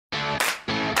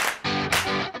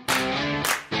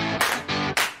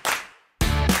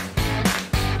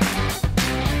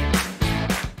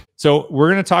So we're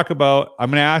going to talk about,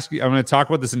 I'm going to talk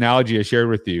about this analogy I shared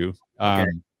with you. Okay.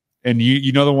 And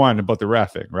you know the one about the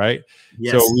reffing, right?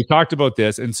 Yes. So we talked about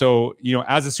this. And so,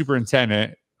 as a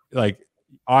superintendent, like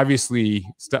obviously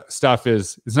stuff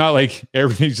it's not like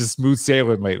everything's just smooth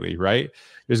sailing lately, right?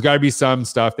 There's got to be some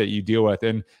stuff that you deal with.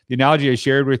 And the analogy I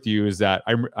shared with you is that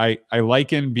I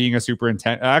liken being a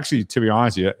superintendent, actually, to be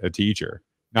honest, a teacher,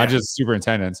 not just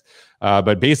superintendents,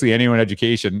 but basically anyone in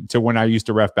education, to when I used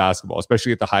to ref basketball,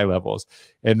 especially at the high levels.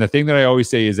 And the thing that I always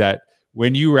say is that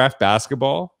when you ref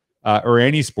basketball or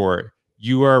any sport,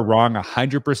 you are wrong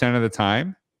 100% of the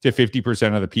time to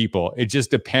 50% of the people. It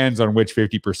just depends on which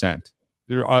 50%.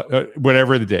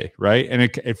 Whatever the day, right? And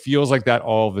it feels like that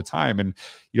all the time, and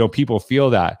people feel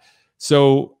that.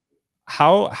 So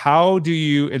how do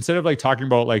you, instead of like talking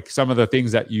about like some of the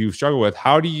things that you struggle with,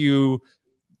 how do you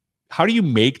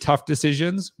make tough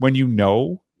decisions when you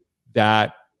know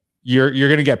that you're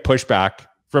going to get pushback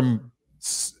from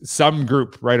some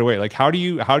group right away? Like how do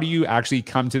you actually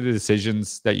come to the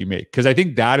decisions that you make? Because I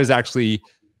think that is actually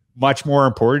much more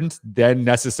important than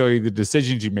necessarily the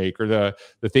decisions you make or the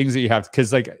things that you have.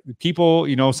 Because like people,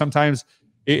 sometimes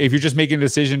if you're just making a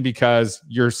decision because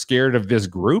you're scared of this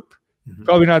group,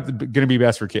 probably not going to be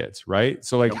best for kids, right?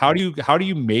 So like, how do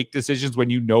you make decisions when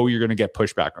you're going to get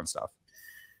pushback on stuff?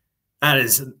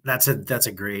 That's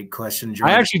a great question,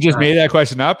 George. I actually just made that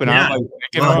question up, and I'm like,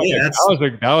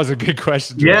 that was a good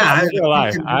question, George. Yeah,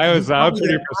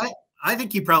 I I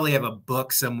think you probably have a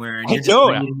book somewhere, and you're just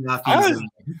reading off these.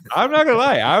 I'm not gonna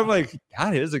lie. I'm like,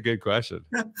 that is a good question.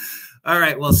 All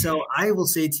right. Well, so I will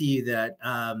say to you that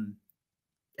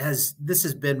as this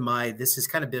has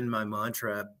kind of been my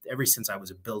mantra ever since I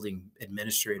was a building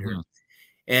administrator,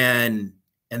 and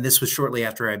this was shortly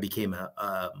after I became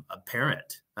a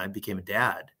parent. I became a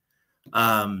dad.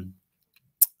 I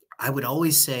would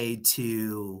always say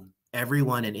to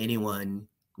everyone and anyone,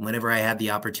 whenever I had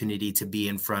the opportunity to be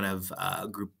in front of a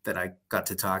group that I got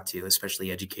to talk to,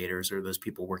 especially educators or those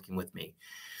people working with me,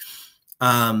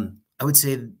 I would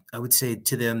say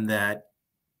to them that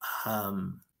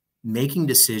making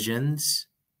decisions,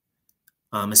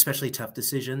 especially tough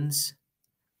decisions,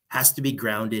 has to be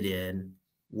grounded in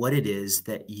what it is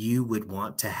that you would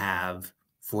want to have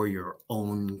for your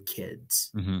own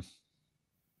kids.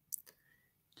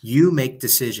 You make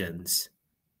decisions,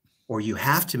 or you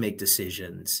have to make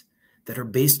decisions that are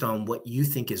based on what you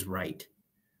think is right,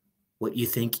 what you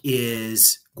think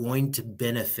is going to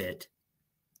benefit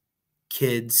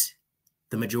kids,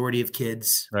 the majority of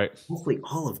kids, right? Hopefully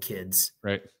all of kids,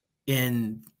 right?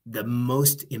 In the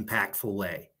most impactful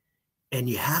way. And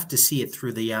you have to see it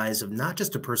through the eyes of not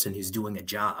just a person who's doing a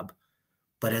job,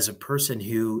 but as a person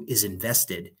who is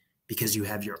invested because you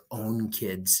have your own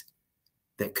kids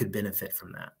that could benefit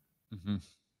from that.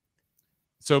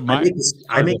 So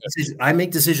I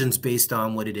make decisions based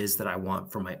on what it is that I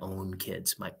want for my own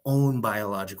kids, my own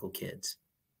biological kids.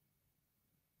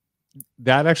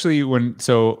 That actually,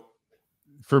 so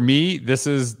for me, this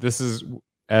is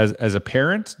as a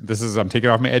parent, I'm taking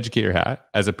off my educator hat.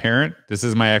 As a parent, this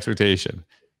is my expectation.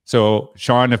 So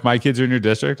Shaun, if my kids are in your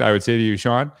district, I would say to you,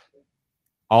 Shaun,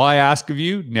 all I ask of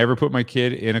you, never put my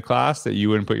kid in a class that you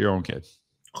wouldn't put your own kid.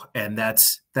 And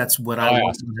that's what I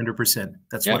want 100%.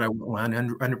 That's what I want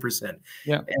 100%.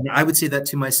 Yeah. And I would say that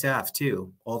to my staff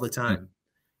too, all the time.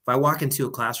 If I walk into a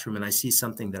classroom and I see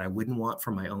something that I wouldn't want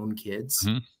for my own kids,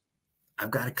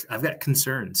 I've got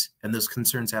concerns, and those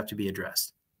concerns have to be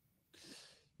addressed.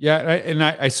 Yeah. And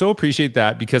I so appreciate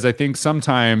that, because I think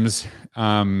sometimes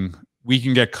we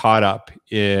can get caught up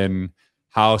in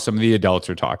how some of the adults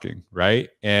are talking. Right.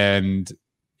 And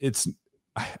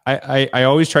I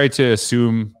always try to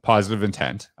assume positive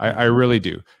intent. I really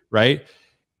do. Right.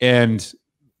 And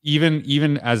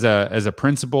even as a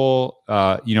principal,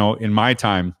 in my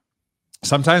time,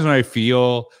 sometimes when I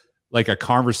feel like a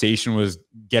conversation was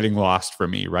getting lost for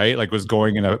me, right? Like was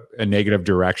going in a negative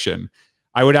direction,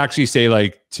 I would actually say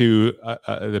like to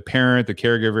the parent, the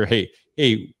caregiver,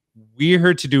 hey, we're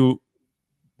here to do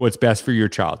what's best for your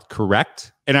child,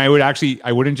 correct? And I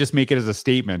wouldn't just make it as a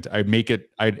statement.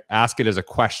 I'd ask it as a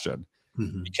question,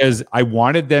 because I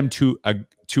wanted them to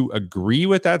agree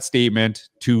with that statement,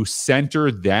 to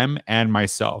center them and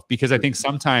myself, because I think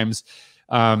sometimes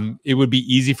it would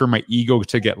be easy for my ego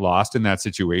to get lost in that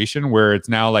situation where it's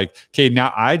now like, okay,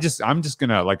 now I'm just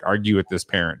gonna like argue with this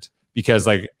parent because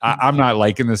like I'm not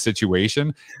liking the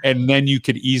situation, and then you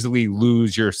could easily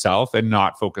lose yourself and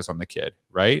not focus on the kid,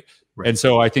 right? And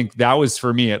so I think that was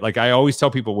for me. Like I always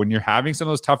tell people, when you're having some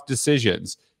of those tough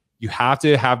decisions, you have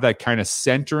to have that kind of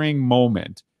centering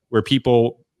moment where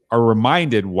people are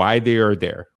reminded why they are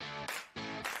there.